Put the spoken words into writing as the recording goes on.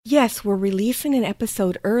Yes, we're releasing an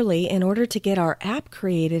episode early in order to get our app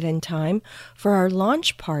created in time for our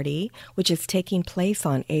launch party, which is taking place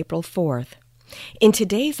on April 4th. In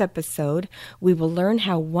today's episode, we will learn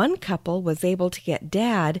how one couple was able to get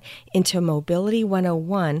Dad into Mobility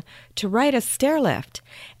 101 to ride a stairlift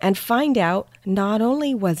and find out not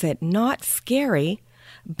only was it not scary,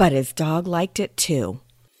 but his dog liked it too.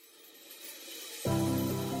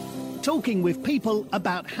 Talking with people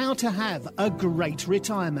about how to have a great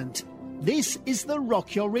retirement. This is the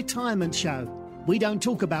Rock Your Retirement Show. We don't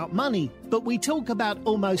talk about money, but we talk about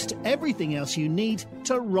almost everything else you need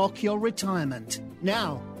to rock your retirement.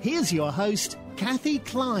 Now, here's your host, Kathy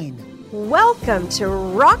Klein. Welcome to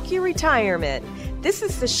Rock Your Retirement. This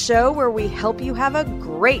is the show where we help you have a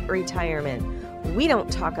great retirement. We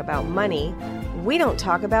don't talk about money. We don't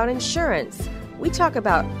talk about insurance. We talk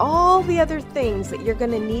about all the other things that you're going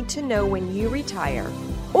to need to know when you retire.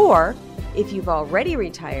 Or, if you've already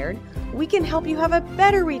retired, we can help you have a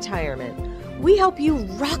better retirement. We help you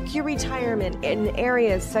rock your retirement in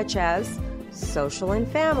areas such as social and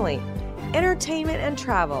family, entertainment and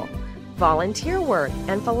travel, volunteer work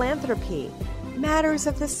and philanthropy, matters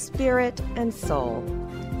of the spirit and soul.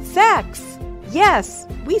 Sex! Yes,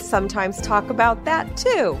 we sometimes talk about that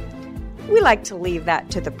too. We like to leave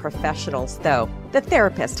that to the professionals, though, the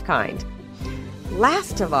therapist kind.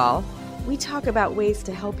 Last of all, we talk about ways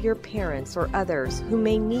to help your parents or others who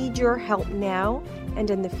may need your help now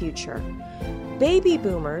and in the future. Baby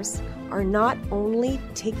boomers are not only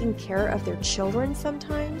taking care of their children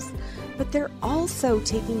sometimes, but they're also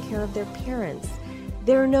taking care of their parents.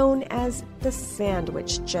 They're known as the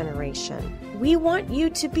sandwich generation. We want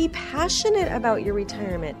you to be passionate about your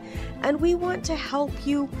retirement, and we want to help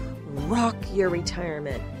you rock your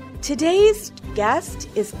retirement. Today's guest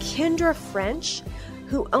is Kendra French,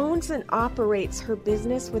 who owns and operates her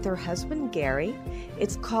business with her husband Gary.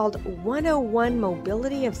 It's called 101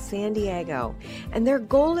 Mobility of San Diego, and their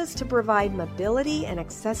goal is to provide mobility and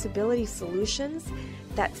accessibility solutions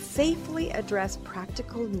that safely address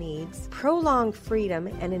practical needs, prolong freedom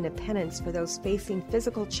and independence for those facing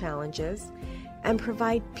physical challenges, and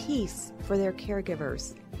provide peace for their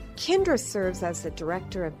caregivers. Kendra serves as the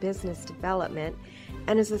Director of Business Development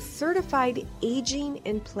and is a certified aging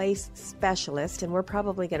in place specialist, and we're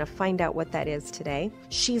probably going to find out what that is today.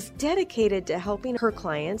 She's dedicated to helping her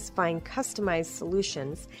clients find customized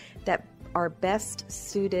solutions that are best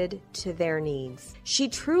suited to their needs. She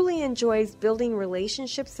truly enjoys building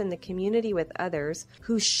relationships in the community with others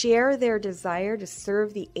who share their desire to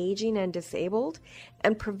serve the aging and disabled,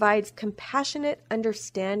 and provides compassionate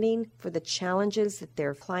understanding for the challenges that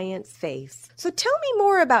their clients face. So tell me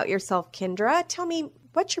more about yourself, Kendra. Tell me,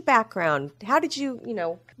 what's your background? How did you,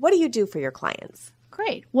 what do you do for your clients?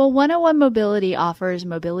 Great. Well, 101 Mobility offers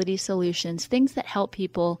mobility solutions, things that help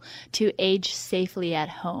people to age safely at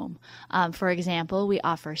home. For example, we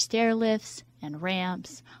offer stair lifts and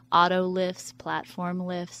ramps, auto lifts, platform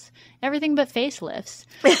lifts, everything but facelifts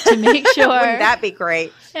to make sure. Wouldn't that be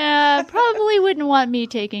great? Probably wouldn't want me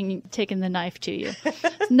taking the knife to you.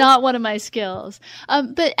 It's not one of my skills.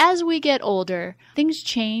 But as we get older, things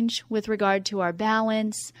change with regard to our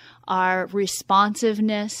balance, our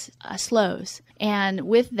responsiveness slows. And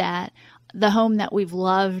with that, the home that we've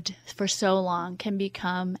loved for so long can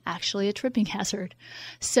become actually a tripping hazard.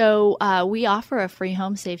 So we offer a free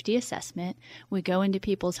home safety assessment. We go into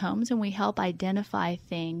people's homes and we help identify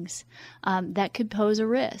things that could pose a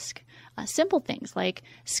risk. Simple things like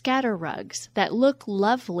scatter rugs that look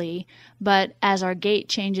lovely, but as our gait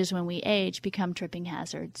changes when we age, become tripping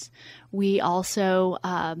hazards. We also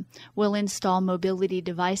will install mobility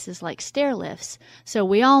devices like stair lifts. So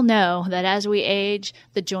we all know that as we age,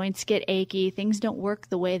 the joints get achy, things don't work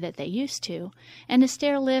the way that they used to. And a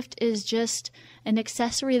stair lift is just an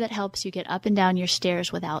accessory that helps you get up and down your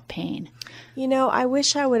stairs without pain. I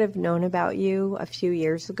wish I would have known about you a few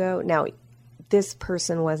years ago. Now, this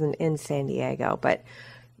person wasn't in San Diego, but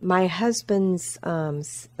my husband's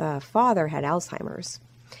father had Alzheimer's,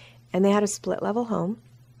 and they had a split-level home,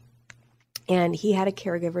 and he had a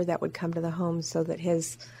caregiver that would come to the home so that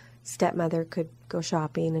his stepmother could go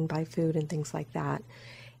shopping and buy food and things like that.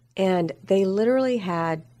 And they literally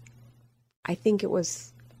had, I think it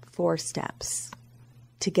was 4 steps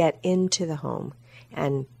to get into the home.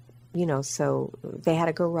 And, so they had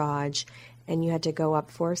a garage, and you had to go up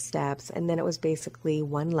 4 steps, and then it was basically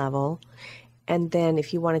one level. And then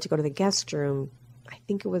if you wanted to go to the guest room, I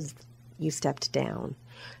think it was you stepped down.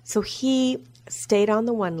 So he stayed on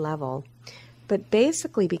the one level, but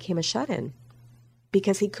basically became a shut-in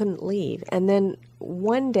because he couldn't leave. And then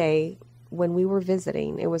one day when we were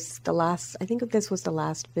visiting, I think this was the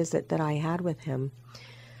last visit that I had with him.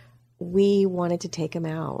 we wanted to take him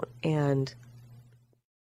out, and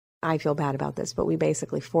I feel bad about this, but we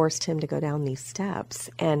basically forced him to go down these steps,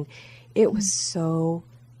 and it was so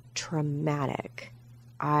traumatic.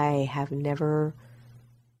 I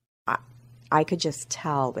could just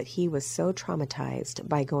tell that he was so traumatized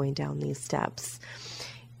by going down these steps.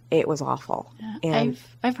 It was awful. And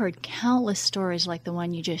I've heard countless stories like the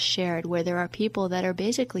one you just shared, where there are people that are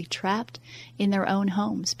basically trapped in their own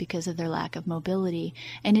homes because of their lack of mobility.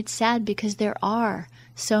 And it's sad because there are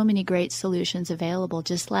so many great solutions available.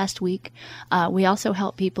 Just last week, we also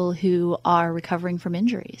help people who are recovering from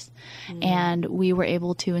injuries. And we were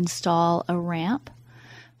able to install a ramp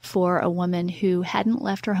for a woman who hadn't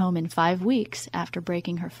left her home in 5 weeks after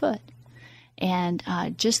breaking her foot. And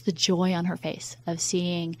just the joy on her face of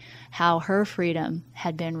seeing how her freedom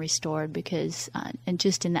had been restored because, and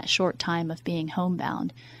just in that short time of being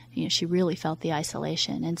homebound, she really felt the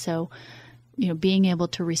isolation. And so, being able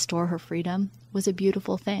to restore her freedom was a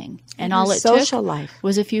beautiful thing. And all it social took life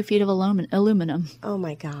was a few feet of aluminum. Oh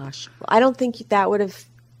my gosh. Well, I don't think that would have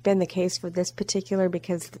been the case for this particular,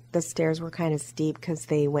 because the stairs were kind of steep because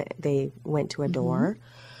they went to a door.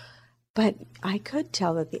 But I could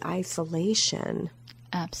tell that the isolation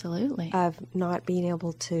Absolutely. of not being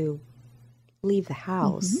able to leave the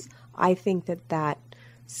house, I think that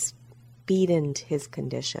speeded his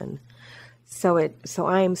condition. So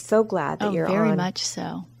I am so glad that you're very on. much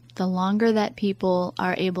so. The longer that people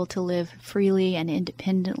are able to live freely and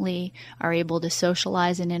independently, are able to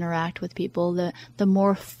socialize and interact with people, the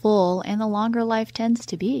more full and the longer life tends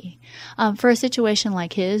to be. For a situation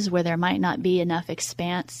like his, where there might not be enough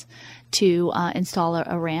expanse to install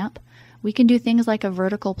a ramp, we can do things like a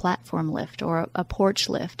vertical platform lift or a porch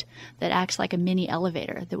lift that acts like a mini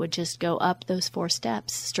elevator that would just go up those 4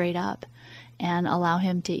 steps straight up and allow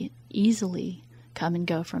him to easily come and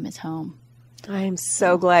go from his home. I am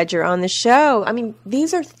so glad you're on the show. I mean,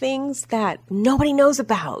 these are things that nobody knows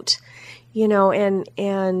about,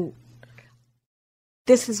 and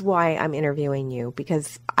this is why I'm interviewing you,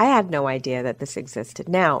 because I had no idea that this existed.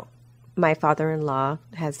 Now, my father-in-law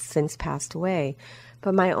has since passed away,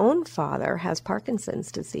 but my own father has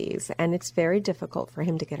Parkinson's disease, and it's very difficult for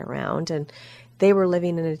him to get around. And they were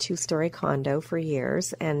living in a 2-story condo for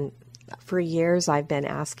years, and for years I've been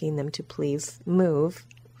asking them to please move.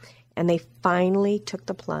 And they finally took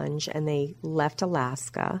the plunge, and they left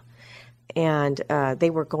Alaska, and they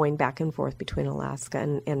were going back and forth between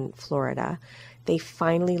Alaska and Florida. They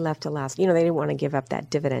finally left Alaska. They didn't want to give up that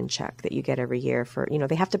dividend check that you get every year for,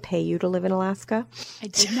 they have to pay you to live in Alaska. I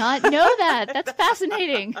did not know that. That's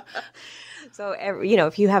fascinating. So,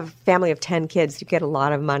 if you have a family of 10 kids, you get a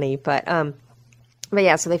lot of money. But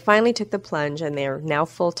yeah, so they finally took the plunge, and they're now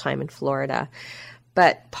full-time in Florida.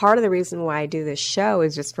 But part of the reason why I do this show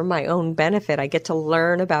is just for my own benefit. I get to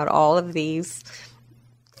learn about all of these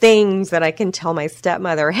things that I can tell my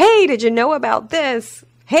stepmother. Hey, did you know about this?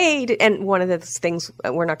 Hey, and one of the things,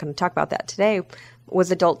 we're not going to talk about that today,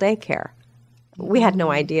 was adult daycare. We had no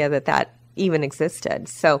idea that even existed.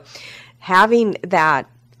 So having that,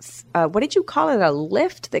 what did you call it, a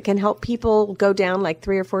lift that can help people go down like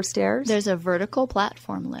 3 or 4 stairs? There's a vertical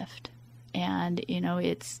platform lift. And,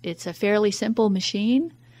 it's a fairly simple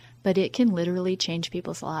machine, but it can literally change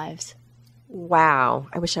people's lives. Wow.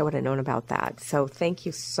 I wish I would have known about that. So thank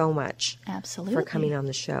you so much Absolutely. for coming on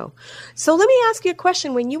the show. So let me ask you a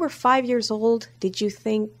question. When you were 5 years old, did you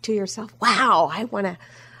think to yourself, wow, I want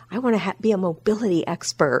to be a mobility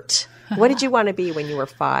expert? What did you want to be when you were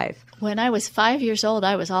 5? When I was 5 years old,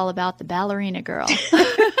 I was all about the ballerina girl. You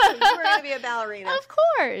were going to be a ballerina. Of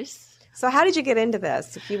course. So how did you get into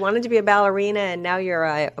this? If you wanted to be a ballerina and now you're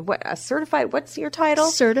a certified, what's your title?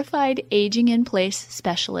 Certified Aging in Place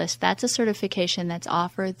Specialist. That's a certification that's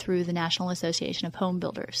offered through the National Association of Home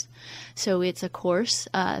Builders. So it's a course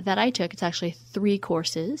that I took. It's actually 3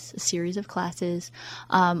 courses, a series of classes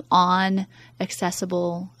on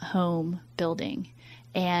accessible home building.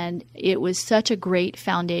 And it was such a great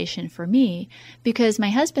foundation for me because my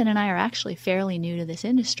husband and I are actually fairly new to this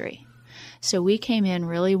industry. So we came in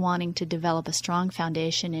really wanting to develop a strong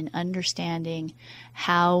foundation in understanding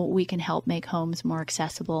how we can help make homes more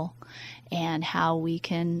accessible and how we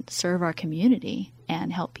can serve our community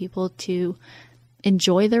and help people to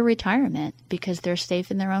enjoy their retirement because they're safe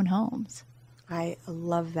in their own homes. I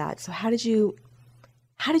love that. So how did you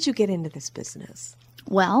get into this business?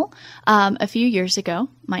 Well, a few years ago,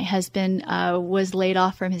 my husband was laid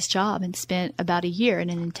off from his job and spent about a year in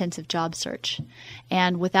an intensive job search.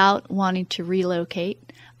 And without wanting to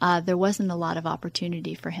relocate, there wasn't a lot of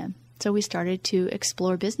opportunity for him. So we started to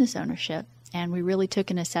explore business ownership. And we really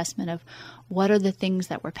took an assessment of what are the things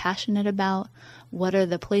that we're passionate about, what are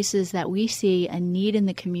the places that we see a need in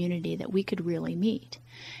the community that we could really meet.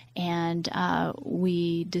 And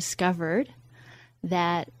we discovered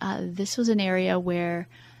that this was an area where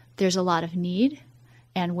there's a lot of need,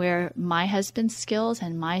 and where my husband's skills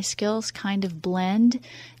and my skills kind of blend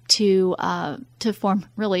to form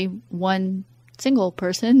really one single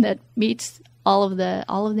person that meets all of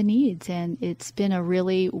the needs. And it's been a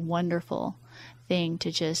really wonderful thing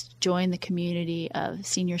to just join the community of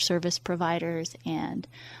senior service providers, and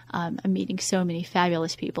I'm meeting so many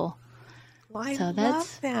fabulous people. Well, I So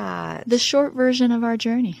love that. The short version of our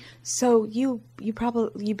journey. So you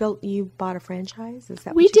bought a franchise? Is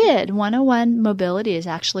that We what you did. 101 Mobility is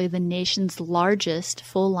actually the nation's largest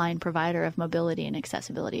full-line provider of mobility and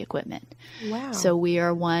accessibility equipment. Wow. So we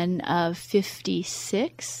are one of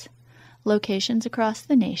 56 locations across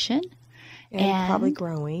the nation. And probably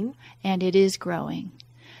growing. And it is growing.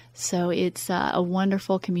 So it's a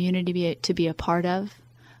wonderful community to be a part of.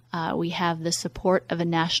 We have the support of a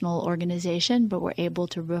national organization, but we're able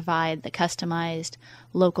to provide the customized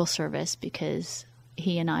local service because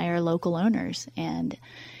he and I are local owners, and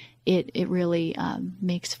it really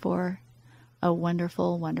makes for a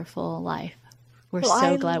wonderful, wonderful life. We're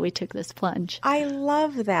so glad we took this plunge. I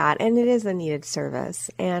love that, and it is a needed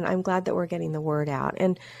service, and I'm glad that we're getting the word out.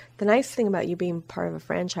 And the nice thing about you being part of a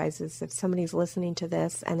franchise is if somebody's listening to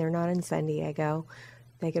this and they're not in San Diego,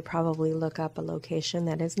 they could probably look up a location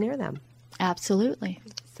that is near them. Absolutely.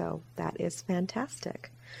 So that is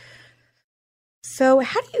fantastic. So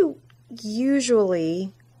how do you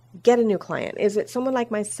usually get a new client? Is it someone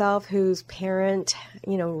like myself whose parent,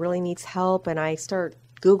 really needs help, and I start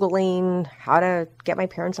Googling how to get my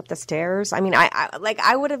parents up the stairs? I mean,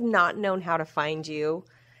 I would have not known how to find you,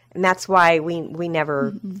 and that's why we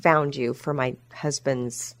never found you for my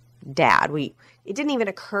husband's dad. It didn't even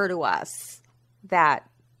occur to us that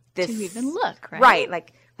this to even look, right? Right.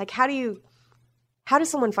 Like how does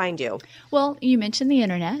someone find you? Well, you mentioned the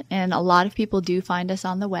internet, and a lot of people do find us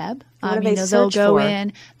on the web. What do they they'll search go for?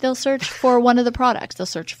 in, they'll search for one of the products. They'll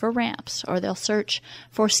search for ramps, or they'll search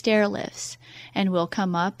for stair lifts, and we'll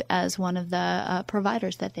come up as one of the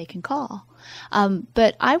providers that they can call.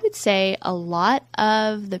 But I would say a lot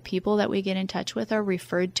of the people that we get in touch with are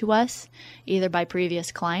referred to us either by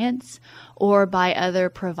previous clients or by other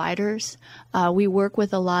providers. We work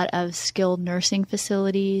with a lot of skilled nursing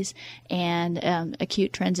facilities and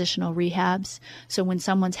acute transitional rehabs. So when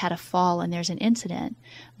someone's had a fall and there's an incident,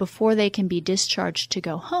 before they can be discharged to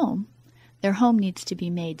go home, their home needs to be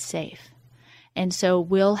made safe. And so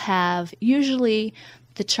we'll have usually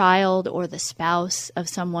the child or the spouse of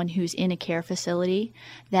someone who's in a care facility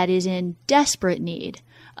that is in desperate need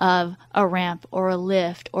of a ramp or a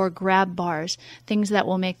lift or grab bars, things that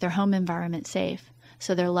will make their home environment safe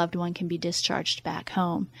so their loved one can be discharged back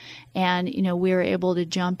home. And, we're able to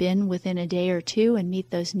jump in within a day or two and meet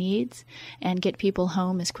those needs and get people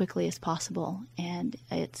home as quickly as possible. And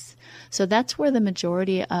so that's where the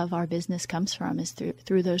majority of our business comes from, is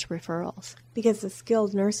through those referrals. Because the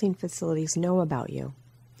skilled nursing facilities know about you.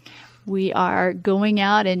 We are going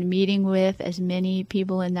out and meeting with as many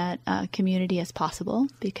people in that community as possible,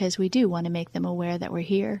 because we do want to make them aware that we're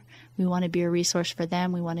here. We want to be a resource for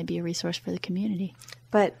them. We want to be a resource for the community.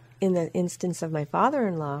 But in the instance of my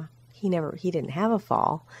father-in-law, he didn't have a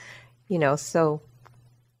fall, so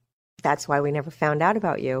that's why we never found out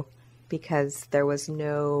about you, because there was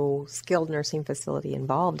no skilled nursing facility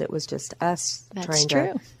involved. It was just us That's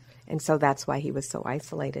true. And so that's why he was so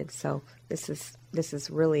isolated. So this is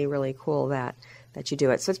really, really cool that you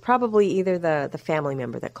do it. So it's probably either the family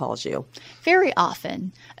member that calls you. Very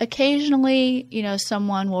often. Occasionally,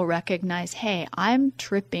 someone will recognize, hey, I'm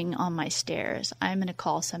tripping on my stairs. I'm going to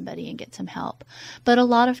call somebody and get some help. But a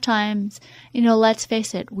lot of times, let's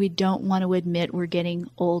face it, we don't want to admit we're getting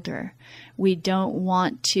older. We don't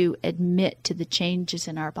want to admit to the changes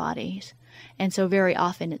in our bodies. And so very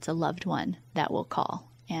often it's a loved one that will call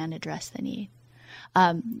and address the need.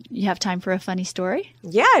 You have time for a funny story?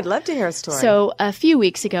 Yeah, I'd love to hear a story. So a few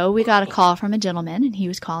weeks ago, we got a call from a gentleman, and he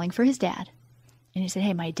was calling for his dad. And he said,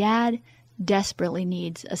 hey, my dad desperately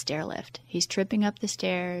needs a stair lift. He's tripping up the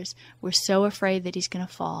stairs. We're so afraid that he's going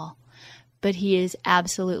to fall. But he is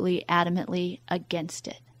absolutely, adamantly against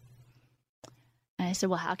it. And I said,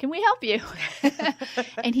 well, how can we help you?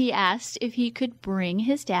 And he asked if he could bring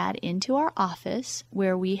his dad into our office,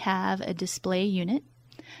 where we have a display unit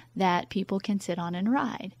that people can sit on and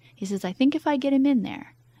ride. He says, I think if I get him in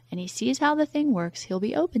there and he sees how the thing works, he'll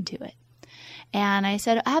be open to it. And I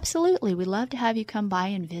said, absolutely, we'd love to have you come by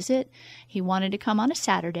and visit. He wanted to come on a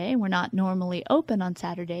Saturday. We're not normally open on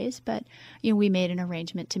Saturdays, but we made an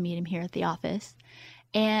arrangement to meet him here at the office.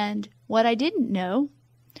 And what I didn't know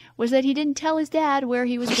was that he didn't tell his dad where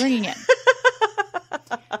he was bringing him.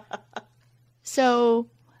 So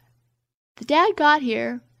the dad got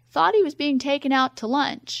here, thought he was being taken out to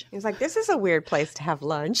lunch. He was like, this is a weird place to have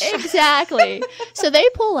lunch. Exactly. So they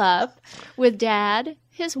pull up with Dad,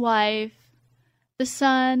 his wife, the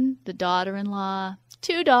son, the daughter-in-law,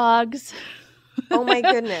 2 dogs. Oh, my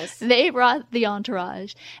goodness. They brought the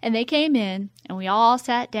entourage, and they came in, and we all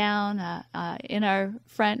sat down in our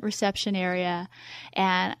front reception area,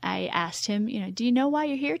 and I asked him, do you know why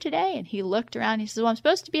you're here today? And he looked around, and he said, well, I'm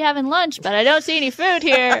supposed to be having lunch, but I don't see any food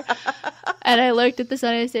here. And I looked at the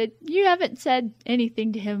son, and I said, you haven't said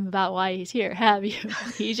anything to him about why he's here, have you?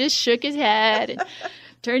 He just shook his head and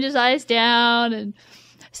turned his eyes down, and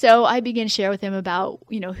so I began to share with him about,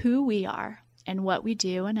 who we are and what we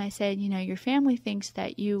do. And I said, your family thinks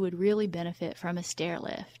that you would really benefit from a stair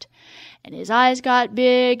lift. And his eyes got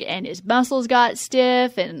big and his muscles got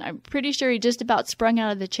stiff. And I'm pretty sure he just about sprung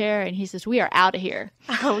out of the chair. And he says, we are out of here.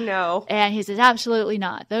 Oh, no. And he says, absolutely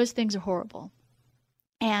not. Those things are horrible.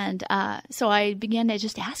 And so I began to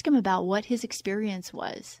just ask him about what his experience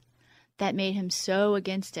was that made him so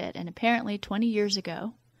against it. And apparently 20 years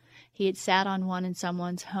ago, he had sat on one in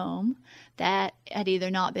someone's home that had either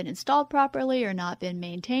not been installed properly or not been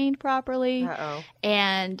maintained properly. Uh-oh.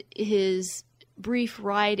 And his brief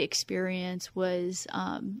ride experience was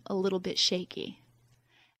a little bit shaky.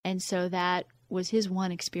 And so that was his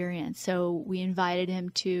one experience. So we invited him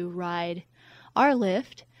to ride our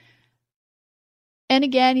lift. And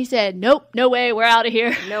again, he said, nope, no way, we're out of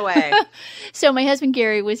here. No way. So my husband,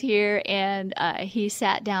 Gary, was here, and he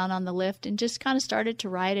sat down on the lift and just kind of started to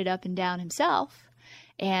ride it up and down himself.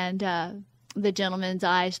 And the gentleman's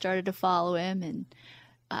eyes started to follow him, and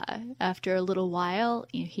after a little while,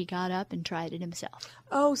 he got up and tried it himself.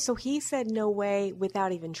 Oh, so he said no way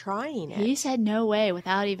without even trying it. He said no way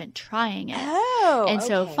without even trying it. Oh, And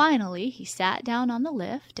so okay. finally, he sat down on the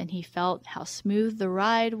lift, and he felt how smooth the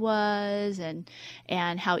ride was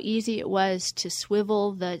and how easy it was to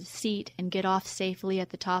swivel the seat and get off safely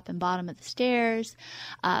at the top and bottom of the stairs.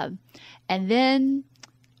 And then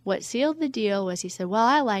what sealed the deal was he said, well,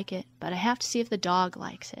 I like it, but I have to see if the dog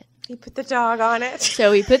likes it. He put the dog on it.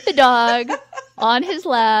 So he put the dog on his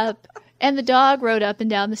lap, and the dog rode up and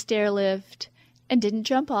down the stair lift and didn't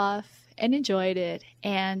jump off and enjoyed it.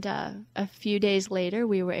 And a few days later,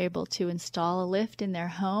 we were able to install a lift in their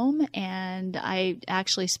home, and I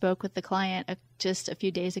actually spoke with the client just a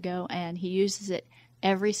few days ago, and he uses it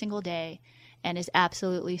every single day and is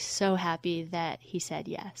absolutely so happy that he said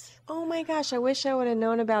yes. Oh my gosh, I wish I would have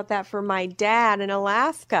known about that for my dad in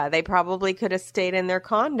Alaska. They probably could have stayed in their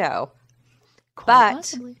condo. Quite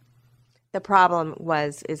possibly. The problem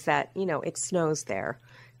is that, it snows there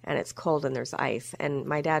and it's cold and there's ice. And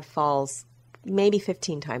my dad falls maybe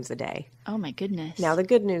 15 times a day. Oh my goodness. Now, the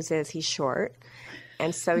good news is he's short.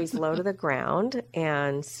 And so he's low to the ground.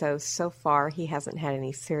 And so far he hasn't had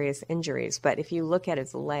any serious injuries. But if you look at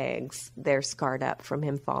his legs, they're scarred up from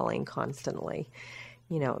him falling constantly.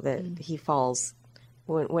 He falls.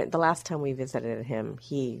 When the last time we visited him,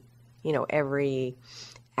 he, every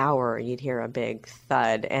hour you'd hear a big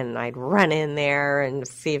thud, and I'd run in there and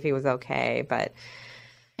see if he was okay.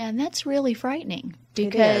 And that's really frightening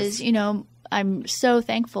because, I'm so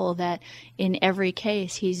thankful that in every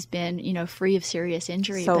case he's been, free of serious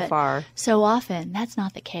injury. So but far. So often that's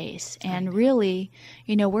not the case. And really,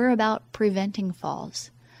 we're about preventing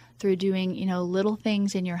falls through doing, little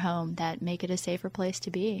things in your home that make it a safer place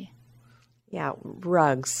to be. Yeah,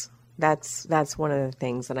 rugs. That's one of the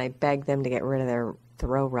things. And I begged them to get rid of their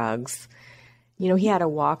throw rugs. He had a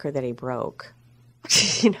walker that he broke,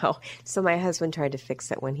 so my husband tried to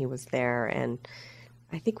fix it when he was there, and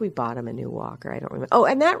I think we bought him a new walker. I don't remember. Oh,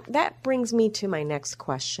 and that brings me to my next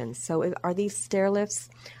question. So are these stair lifts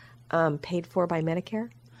paid for by Medicare?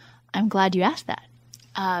 I'm glad you asked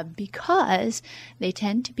that because they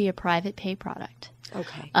tend to be a private pay product.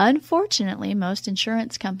 Okay. Unfortunately, most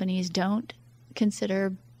insurance companies don't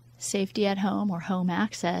consider safety at home or home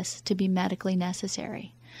access to be medically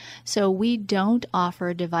necessary. So we don't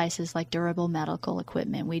offer devices like durable medical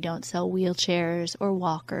equipment. We don't sell wheelchairs or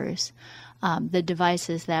walkers. The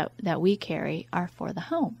devices that we carry are for the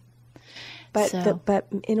home. But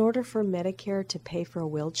in order for Medicare to pay for a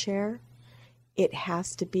wheelchair, it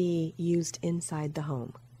has to be used inside the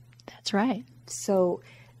home. That's right. So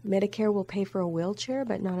Medicare will pay for a wheelchair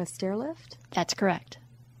but not a stair lift? That's correct.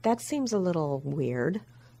 That seems a little weird.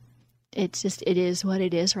 It is what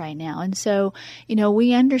it is right now. And so,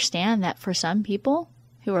 we understand that for some people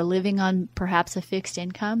who are living on perhaps a fixed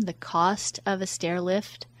income, the cost of a stair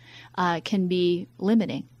lift can be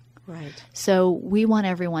limiting. Right. So we want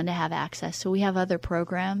everyone to have access. So we have other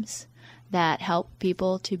programs that help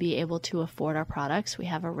people to be able to afford our products. We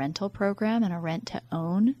have a rental program and a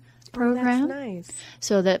rent-to-own program. Oh, that's nice.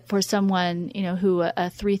 So that for someone, who a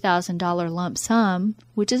 $3,000 lump sum,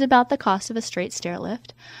 which is about the cost of a straight stair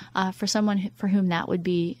lift, for someone for whom that would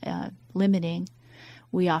be limiting,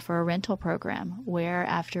 we offer a rental program where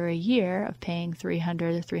after a year of paying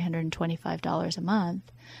 $300 to $325 a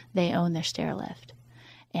month, they own their stair lift.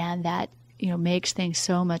 And that, makes things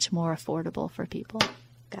so much more affordable for people.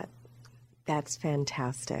 That's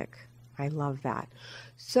fantastic. I love that.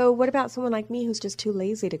 So what about someone like me who's just too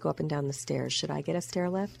lazy to go up and down the stairs? Should I get a stair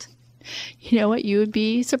lift? You know what? You would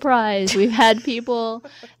be surprised. We've had people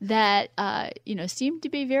that, seem to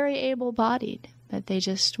be very able-bodied, but they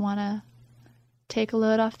just want to take a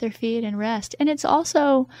load off their feet and rest. And it's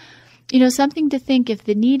also, something to think, if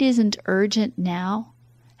the need isn't urgent now,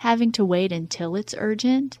 having to wait until it's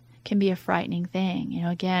urgent can be a frightening thing.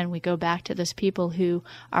 Again, we go back to those people who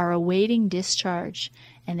are awaiting discharge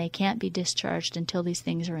and they can't be discharged until these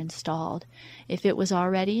things are installed. If it was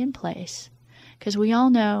already in place, because we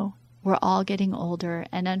all know we're all getting older,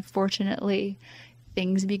 and unfortunately,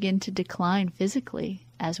 things begin to decline physically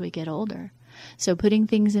as we get older. So putting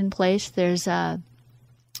things in place, there's a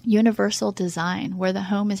universal design where the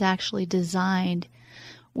home is actually designed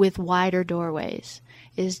with wider doorways,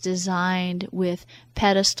 is designed with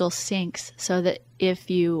pedestal sinks so that if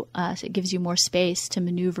you, it gives you more space to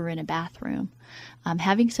maneuver in a bathroom.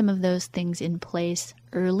 Having some of those things in place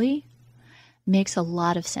early makes a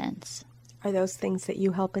lot of sense. Are those things that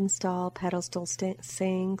you help install, pedestal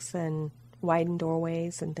sinks and widened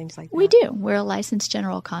doorways and things like that? We do. We're a licensed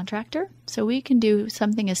general contractor, so we can do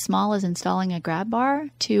something as small as installing a grab bar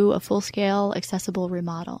to a full-scale accessible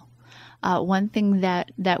remodel. One thing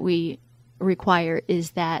that we require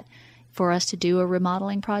is that for us to do a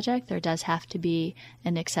remodeling project, there does have to be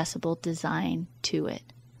an accessible design to it.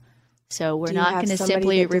 So we're not going to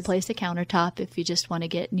simply replace a countertop if you just want to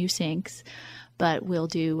get new sinks, but we'll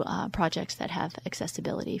do projects that have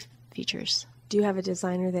accessibility features. Do you have a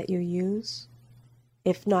designer that you use?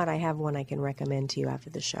 If not, I have one I can recommend to you after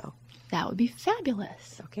the show. That would be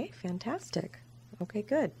fabulous. Okay, fantastic. Okay,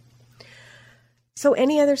 good. So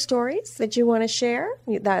any other stories that you want to share?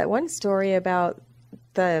 That one story about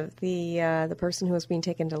the person who was being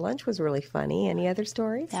taken to lunch was really funny. Any other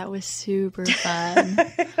stories? That was super fun.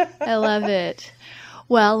 I love it.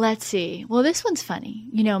 Well, let's see. Well, this one's funny.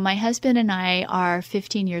 My husband and I are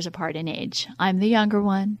 15 years apart in age. I'm the younger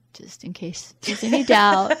one, just in case there's any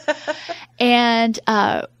doubt. And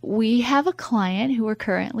we have a client who we're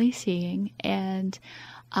currently seeing, and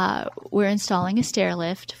we're installing a stair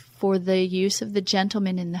lift for the use of the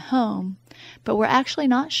gentleman in the home, but we're actually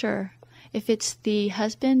not sure if it's the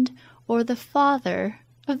husband or the father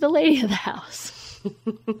of the lady of the house.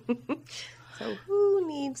 So who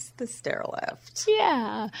needs the stair lift?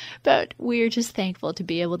 Yeah, but we're just thankful to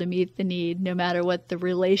be able to meet the need no matter what the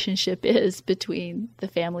relationship is between the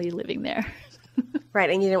family living there.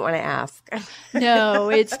 Right, and you didn't want to ask. No,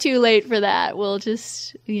 it's too late for that. We'll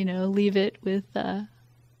just, leave it with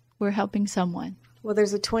we're helping someone. Well,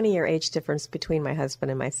 there's a 20-year age difference between my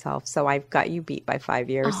husband and myself, so I've got you beat by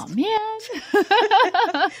 5 years. Oh,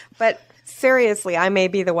 man. But seriously, I may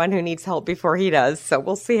be the one who needs help before he does, so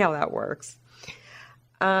we'll see how that works.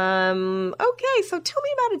 Okay, so tell me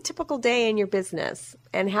about a typical day in your business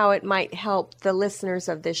and how it might help the listeners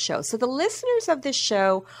of this show. So the listeners of this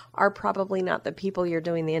show are probably not the people you're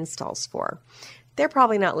doing the installs for. They're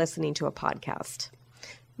probably not listening to a podcast.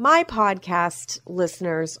 My podcast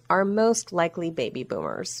listeners are most likely baby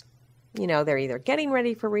boomers. They're either getting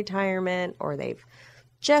ready for retirement or they've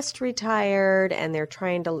just retired and they're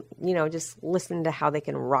trying to, just listen to how they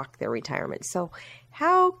can rock their retirement. So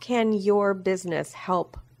how can your business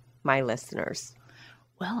help my listeners?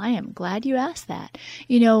 Well, I am glad you asked that.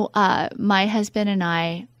 My husband and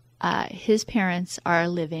I, his parents are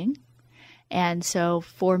living. And so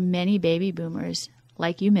for many baby boomers,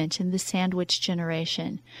 like you mentioned, the sandwich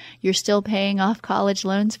generation, you're still paying off college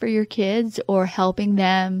loans for your kids or helping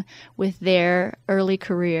them with their early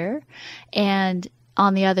career. And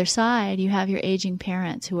on the other side, you have your aging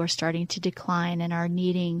parents who are starting to decline and are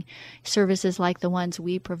needing services like the ones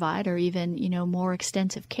we provide or even, more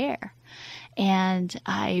extensive care. And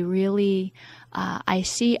I really, I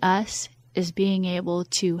see us as being able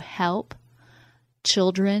to help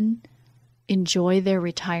children enjoy their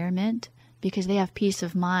retirement, because they have peace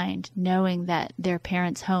of mind knowing that their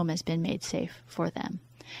parents' home has been made safe for them,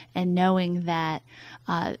 and knowing that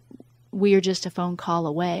we are just a phone call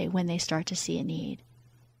away when they start to see a need.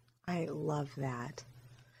 I love that.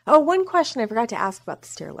 Oh, one question I forgot to ask about the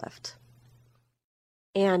stair lift.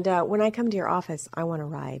 And when I come to your office, I want to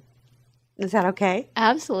ride. Is that okay?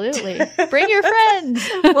 Absolutely. Bring your friends.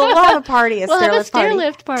 We'll have a party, we'll have a stair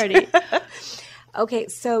lift party. Okay,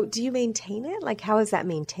 so do you maintain it? Like, how is that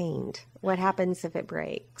maintained? What happens if it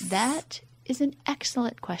breaks? That is an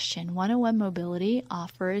excellent question. 101 Mobility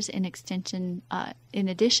offers an extension, in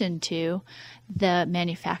addition to the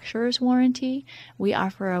manufacturer's warranty, we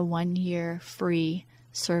offer a 1-year free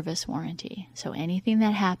service warranty. So anything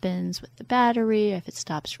that happens with the battery, if it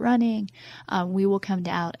stops running, we will come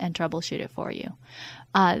out and troubleshoot it for you.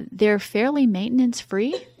 They're fairly maintenance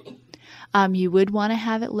free. You would want to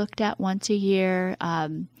have it looked at once a year.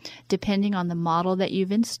 Depending on the model that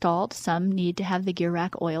you've installed, some need to have the gear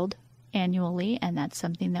rack oiled annually, and that's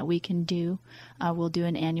something that we can do. We'll do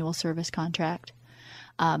an annual service contract.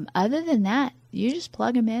 Other than that, you just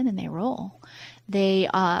plug them in and they roll. They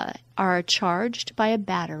are charged by a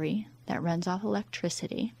battery that runs off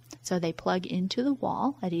electricity. So they plug into the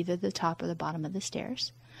wall at either the top or the bottom of the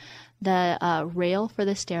stairs. The rail for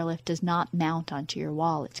the stair lift does not mount onto your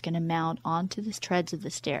wall. It's going to mount onto the treads of the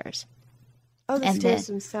stairs. Oh, the stairs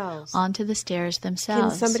themselves. Onto the stairs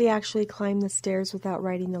themselves. Can somebody actually climb the stairs without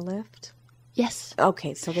riding the lift? Yes.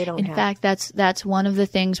 Okay, so they don't In fact, that's one of the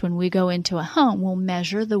things when we go into a home, we'll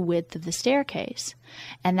measure the width of the staircase,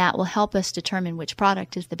 and that will help us determine which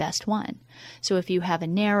product is the best one. So if you have a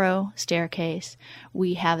narrow staircase,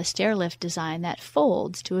 we have a stair lift design that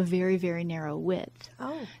folds to a very, very narrow width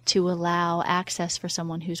to allow access for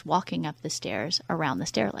someone who's walking up the stairs around the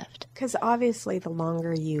stair lift. Because obviously the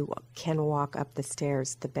longer you can walk up the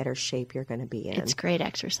stairs, the better shape you're going to be in. It's great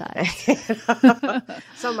exercise.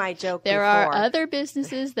 So my joke There are other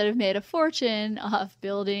businesses that have made a fortune off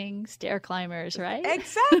building stair climbers, right?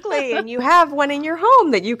 Exactly. And you have one in your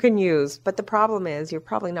home that you can use. But the problem is you're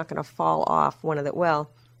probably not going to fall off one of the, well,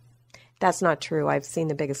 that's not true. I've seen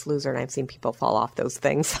The Biggest Loser and I've seen people fall off those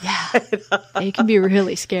things. Yeah. It can be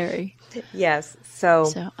really scary. Yes.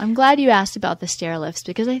 So I'm glad you asked about the stair lifts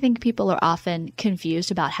because I think people are often confused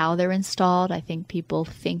about how they're installed. I think people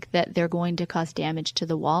think that they're going to cause damage to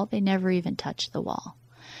the wall. They never even touch the wall.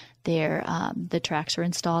 The tracks are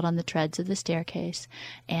installed on the treads of the staircase,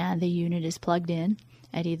 and the unit is plugged in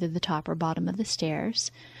at either the top or bottom of the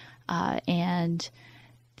stairs. And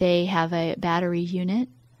they have a battery unit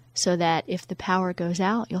so that if the power goes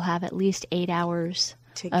out, you'll have at least 8 hours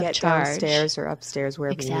to of get charge. Downstairs or upstairs,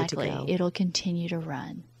 wherever Exactly. you need to go. It'll continue to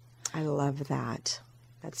run. I love that.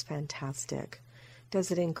 That's fantastic.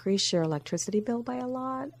 Does it increase your electricity bill by a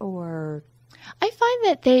lot, or? I find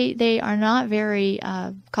that they are not very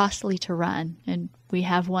costly to run, and we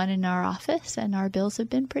have one in our office, and our bills have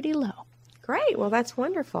been pretty low. Great. Well, that's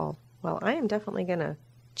wonderful. Well, I am definitely going to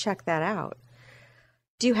check that out.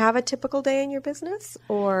 Do you have a typical day in your business,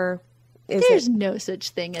 or There's no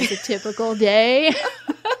such thing as a typical day.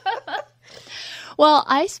 Well,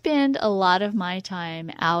 I spend a lot of my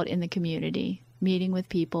time out in the community, meeting with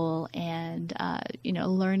people and,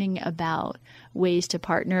 learning about ways to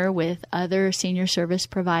partner with other senior service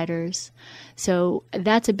providers. So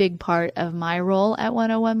that's a big part of my role at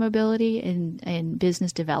 101 Mobility in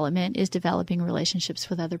business development is developing relationships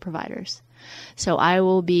with other providers. So I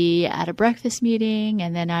will be at a breakfast meeting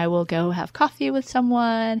and then I will go have coffee with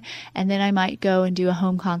someone and then I might go and do a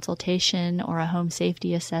home consultation or a home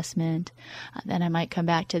safety assessment. Then I might come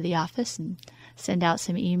back to the office and send out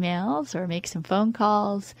some emails or make some phone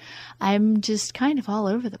calls. I'm just kind of all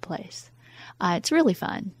over the place. It's really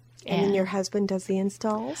fun. And your husband does the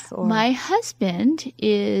installs? Or? My husband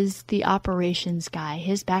is the operations guy.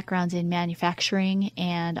 His background's in manufacturing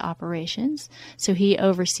and operations. So he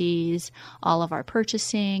oversees all of our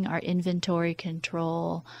purchasing, our inventory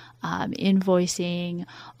control, invoicing,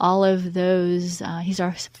 all of those. He's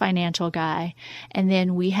our financial guy. And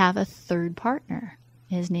then we have a third partner.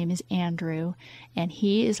 His name is Andrew, and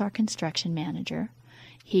he is our construction manager.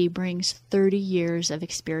 He brings 30 years of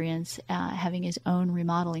experience having his own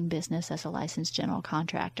remodeling business as a licensed general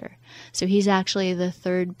contractor. So he's actually the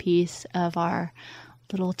third piece of our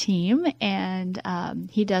little team, and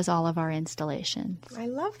he does all of our installations. I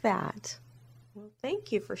love that. Well,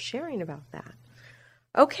 thank you for sharing about that.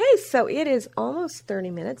 Okay, so it is almost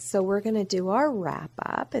 30 minutes, so we're going to do our wrap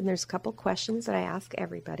up, and there's a couple questions that I ask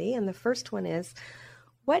everybody, and the first one is,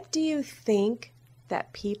 what do you think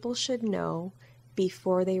that people should know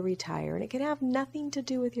before they retire? And it can have nothing to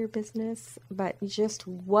do with your business, but just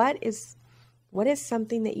what is What is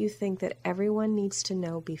something that you think that everyone needs to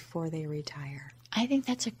know before they retire? I think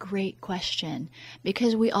that's a great question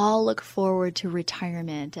because we all look forward to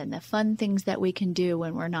retirement and the fun things that we can do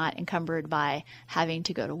when we're not encumbered by having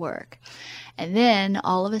to go to work. And then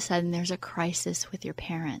all of a sudden there's a crisis with your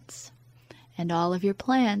parents and all of your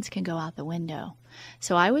plans can go out the window.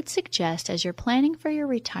 So I would suggest as you're planning for your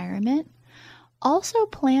retirement, also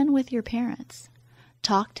plan with your parents.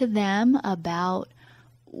 Talk to them about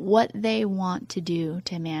what they want to do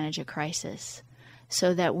to manage a crisis,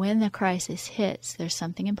 so that when the crisis hits, there's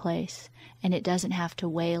something in place and it doesn't have to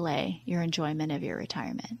waylay your enjoyment of your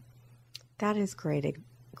retirement. That is great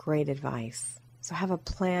advice. So have a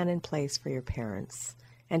plan in place for your parents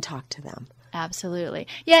and talk to them. Absolutely.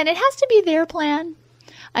 Yeah, and it has to be their plan.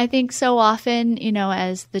 I think so often,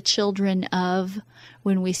 as the children of,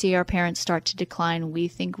 when we see our parents start to decline, we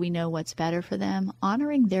think we know what's better for them.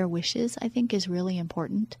 Honoring their wishes, I think, is really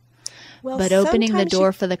important. Well, but opening the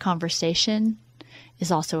door for the conversation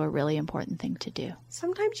is also a really important thing to do.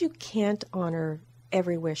 Sometimes you can't honor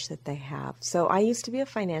every wish that they have. So I used to be a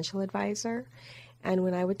financial advisor, and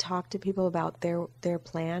when I would talk to people about their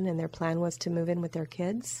plan, and their plan was to move in with their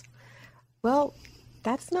kids, well,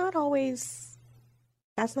 that's not always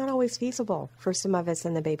feasible for some of us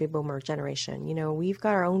in the baby boomer generation. We've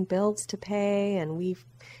got our own bills to pay, and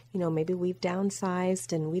maybe we've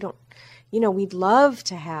downsized, and we don't, we'd love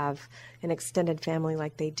to have an extended family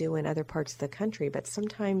like they do in other parts of the country, but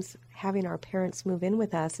sometimes having our parents move in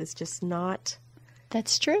with us is just not.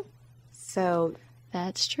 That's true. So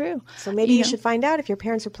that's true. So maybe you should find out if your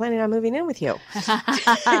parents are planning on moving in with you.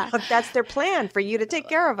 That's their plan, for you to take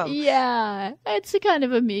care of them. Yeah. It's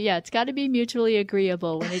it's got to be mutually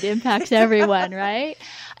agreeable when it impacts everyone, right?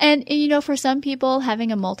 And, for some people,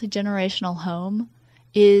 having a multi-generational home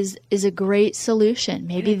is a great solution.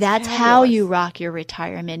 Maybe that's fabulous. How you rock your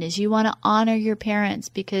retirement, is you want to honor your parents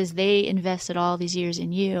because they invested all these years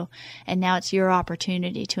in you, and now it's your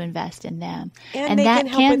opportunity to invest in them. And that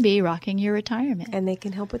can be rocking your retirement. And they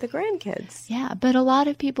can help with the grandkids. Yeah, but a lot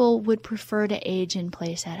of people would prefer to age in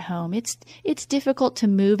place at home. It's difficult to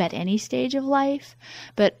move at any stage of life,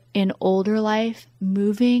 but in older life,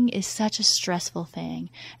 moving is such a stressful thing.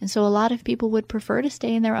 And so a lot of people would prefer to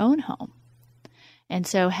stay in their own home. And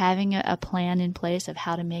so having a plan in place of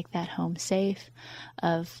how to make that home safe,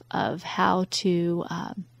 of how to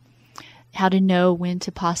know when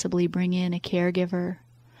to possibly bring in a caregiver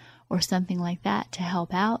or something like that to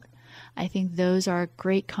help out, I think those are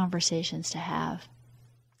great conversations to have.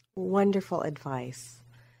 Wonderful advice.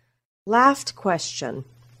 Last question.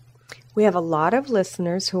 We have a lot of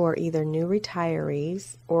listeners who are either new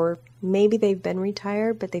retirees, or maybe they've been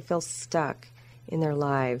retired but they feel stuck in their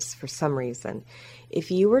lives for some reason. If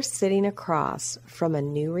you were sitting across from a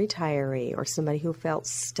new retiree or somebody who felt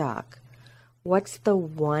stuck, what's the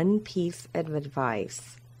one piece of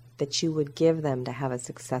advice that you would give them to have a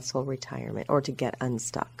successful retirement or to get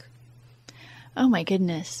unstuck? Oh my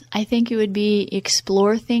goodness. I think it would be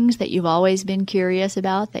explore things that you've always been curious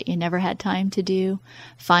about that you never had time to do.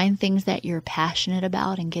 Find things that you're passionate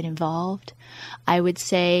about and get involved. I would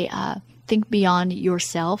say think beyond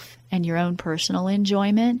yourself and your own personal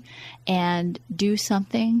enjoyment and do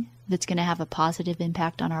something that's going to have a positive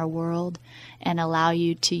impact on our world and allow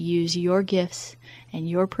you to use your gifts and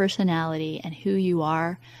your personality and who you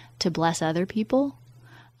are to bless other people.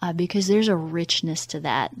 Because there's a richness to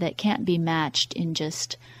that can't be matched in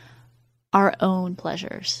just our own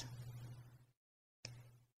pleasures.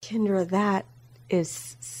 Kendra, that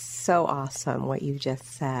is so awesome what you just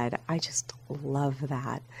said. I just love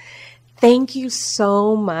that. Thank you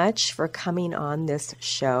so much for coming on this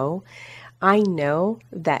show. I know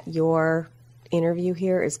that your interview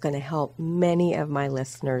here is going to help many of my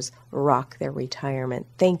listeners rock their retirement.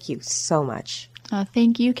 Thank you so much.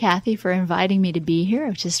 Thank you, Kathy, for inviting me to be here.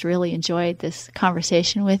 I've just really enjoyed this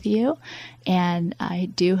conversation with you, and I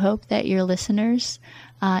do hope that your listeners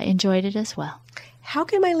enjoyed it as well. How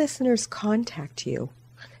can my listeners contact you?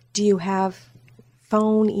 Do you have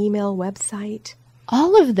phone, email, website?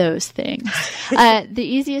 All of those things. The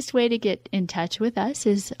easiest way to get in touch with us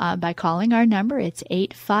is by calling our number. It's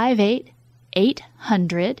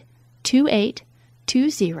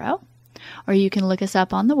 858-800-2820. Or you can look us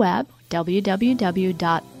up on the web,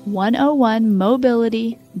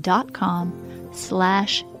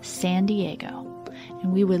 www.101mobility.com/San Diego.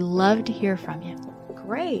 And we would love to hear from you.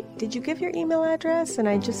 Great. Did you give your email address and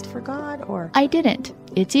I just forgot, or? I didn't.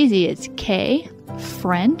 It's easy. It's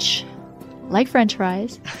kfrench, like French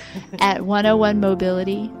fries, at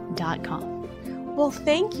 101mobility.com. Well,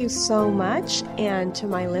 thank you so much. And to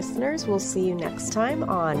my listeners, we'll see you next time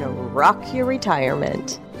on Rock Your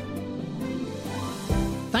Retirement.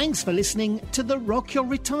 Thanks for listening to the Rock Your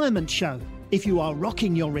Retirement Show. If you are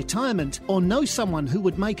rocking your retirement or know someone who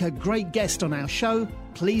would make a great guest on our show,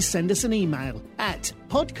 please send us an email at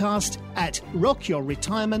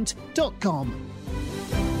podcast@rockyourretirement.com.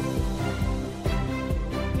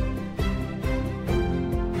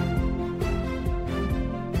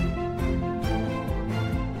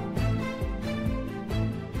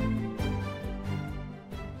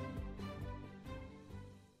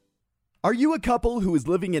 Are you a couple who is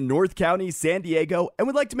living in North County, San Diego, and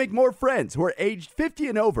would like to make more friends who are aged 50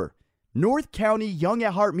 and over? North County Young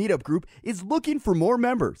at Heart Meetup Group is looking for more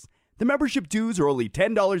members. The membership dues are only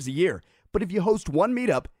 $10 a year, but if you host one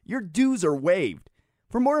meetup, your dues are waived.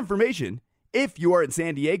 For more information, if you are in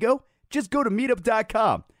San Diego, just go to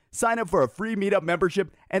meetup.com, sign up for a free meetup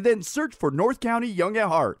membership, and then search for North County Young at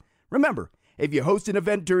Heart. Remember, if you host an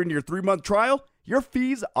event during your 3-month trial, your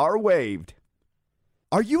fees are waived.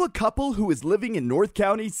 Are you a couple who is living in North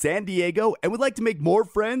County, San Diego, and would like to make more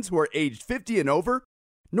friends who are aged 50 and over?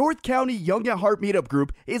 North County Young at Heart Meetup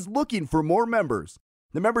Group is looking for more members.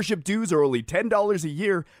 The membership dues are only $10 a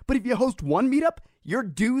year, but if you host one meetup, your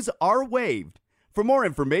dues are waived. For more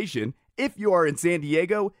information, if you are in San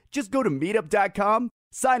Diego, just go to meetup.com,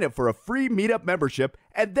 sign up for a free meetup membership,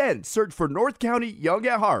 and then search for North County Young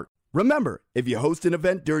at Heart. Remember, if you host an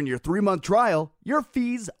event during your 3-month trial, your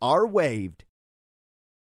fees are waived.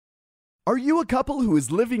 Are you a couple who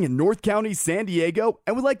is living in North County, San Diego,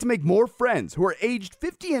 and would like to make more friends who are aged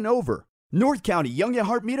 50 and over? North County Young at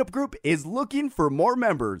Heart Meetup Group is looking for more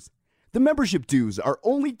members. The membership dues are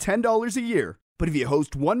only $10 a year, but if you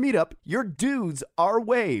host one meetup, your dues are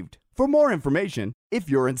waived. For more information, if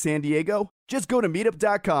you're in San Diego, just go to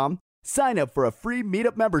meetup.com, sign up for a free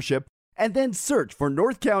meetup membership, and then search for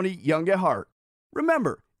North County Young at Heart.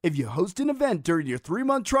 Remember, if you host an event during your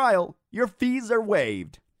 3-month trial, your fees are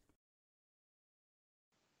waived.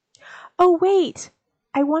 Oh, wait!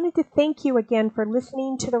 I wanted to thank you again for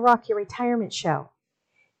listening to the Rock Your Retirement Show.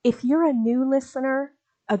 If you're a new listener,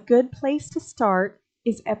 a good place to start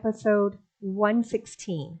is episode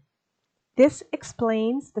 116. This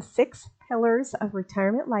explains the 6 pillars of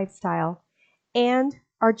retirement lifestyle and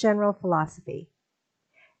our general philosophy.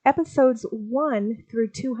 Episodes 1 through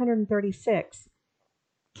 236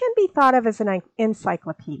 can be thought of as an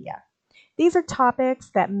encyclopedia. These are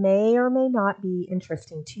topics that may or may not be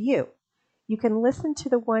interesting to you. You can listen to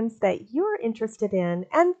the ones that you're interested in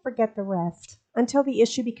and forget the rest until the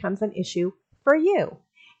issue becomes an issue for you.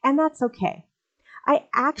 And that's okay. I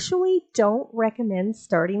actually don't recommend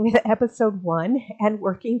starting with episode 1 and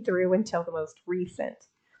working through until the most recent.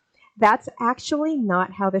 That's actually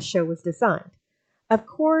not how the show was designed. Of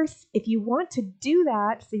course, if you want to do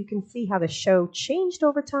that so you can see how the show changed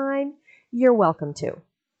over time, you're welcome to.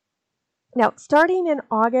 Now, starting in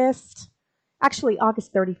August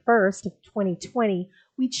 31st of 2020,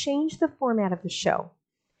 we changed the format of the show.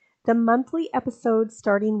 The monthly episodes,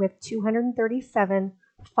 starting with 237,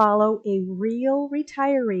 follow a real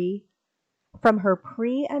retiree from her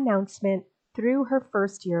pre-announcement through her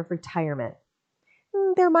first year of retirement.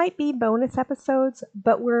 There might be bonus episodes,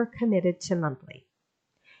 but we're committed to monthly.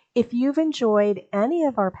 If you've enjoyed any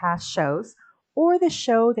of our past shows or the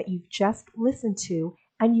show that you've just listened to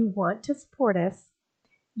and you want to support us,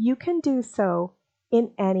 you can do so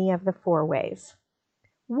in any of the 4 ways.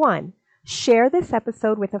 1. Share this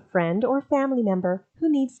episode with a friend or family member who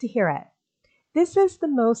needs to hear it. This is the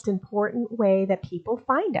most important way that people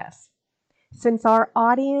find us. Since our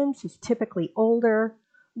audience is typically older,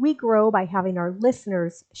 we grow by having our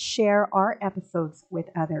listeners share our episodes with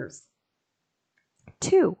others.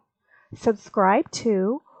 2. Subscribe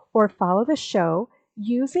to or follow the show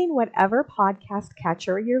using whatever podcast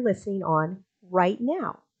catcher you're listening on right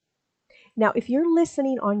now. Now, if you're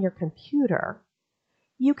listening on your computer,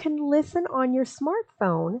 you can listen on your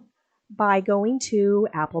smartphone by going to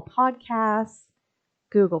Apple Podcasts,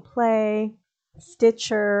 Google Play,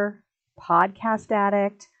 Stitcher, Podcast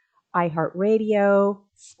Addict, iHeartRadio,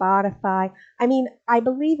 Spotify. I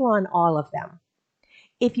believe we're on all of them.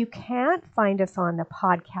 If you can't find us on the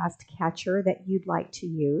podcast catcher that you'd like to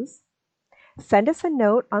use, send us a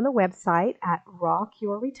note on the website at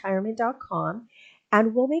rockyourretirement.com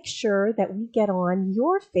and we'll make sure that we get on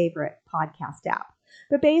your favorite podcast app.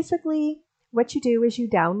 But basically, what you do is you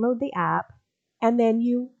download the app and then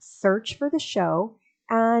you search for the show,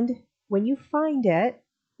 and when you find it,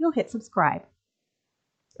 you'll hit subscribe.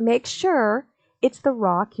 Make sure it's the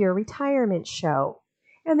Rock Your Retirement Show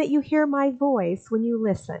and that you hear my voice when you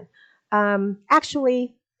listen.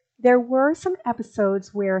 Actually, there were some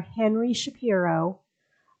episodes where Henry Shapiro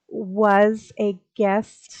was a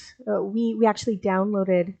guest. We actually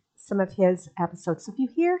downloaded some of his episodes. So if you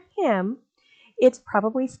hear him, it's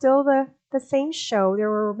probably still the same show. There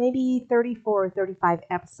were maybe 34 or 35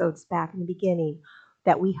 episodes back in the beginning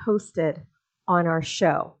that we hosted on our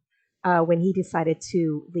show when he decided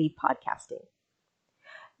to leave podcasting.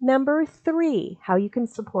 Number 3, how you can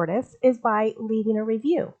support us is by leaving a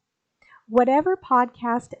review. Whatever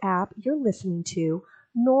podcast app you're listening to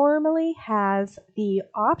normally has the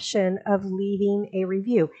option of leaving a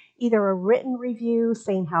review, either a written review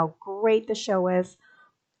saying how great the show is,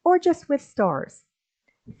 or just with stars.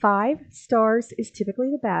 5 stars is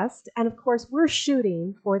typically the best, and of course we're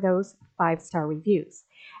shooting for those 5-star reviews.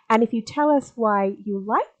 And if you tell us why you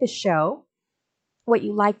like the show, what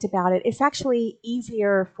you liked about it, it's actually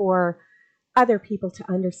easier for other people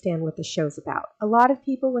to understand what the show's about. A lot of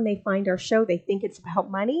people, when they find our show, they think it's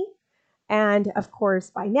about money. And of course,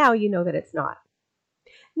 by now, you know that it's not.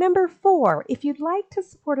 Number 4, if you'd like to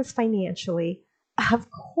support us financially, of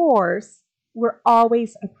course, we're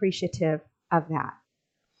always appreciative of that.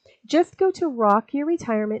 Just go to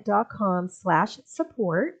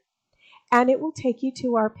rockyourretirement.com/support, and it will take you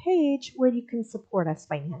to our page where you can support us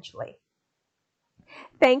financially.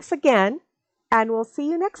 Thanks again, and we'll see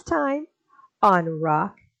you next time on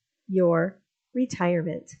Rock Your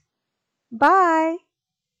Retirement. Bye.